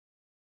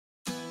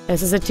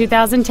This is a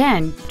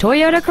 2010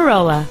 Toyota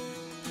Corolla.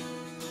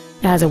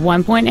 It has a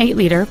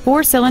 1.8-liter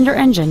four-cylinder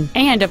engine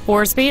and a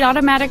 4-speed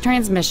automatic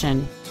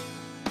transmission.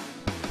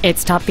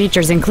 Its top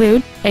features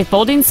include a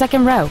folding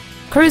second row,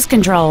 cruise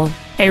control,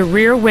 a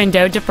rear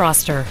window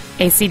defroster,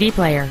 a CD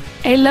player,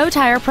 a low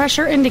tire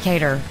pressure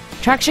indicator,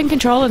 traction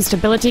control and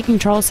stability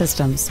control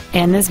systems,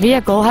 and this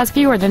vehicle has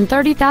fewer than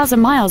 30,000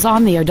 miles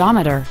on the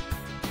odometer.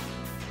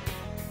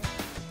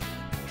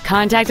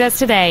 Contact us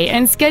today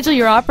and schedule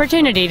your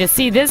opportunity to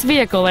see this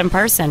vehicle in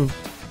person.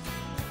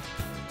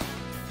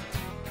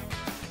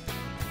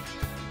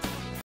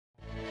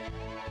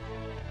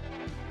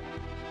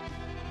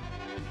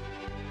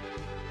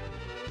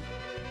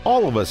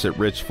 All of us at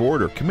Rich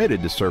Ford are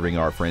committed to serving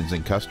our friends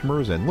and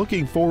customers and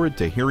looking forward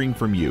to hearing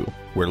from you.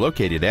 We're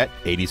located at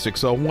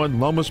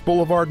 8601 Lomas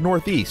Boulevard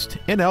Northeast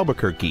in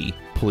Albuquerque.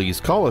 Please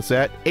call us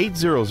at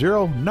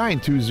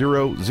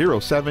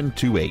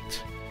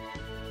 800-920-0728.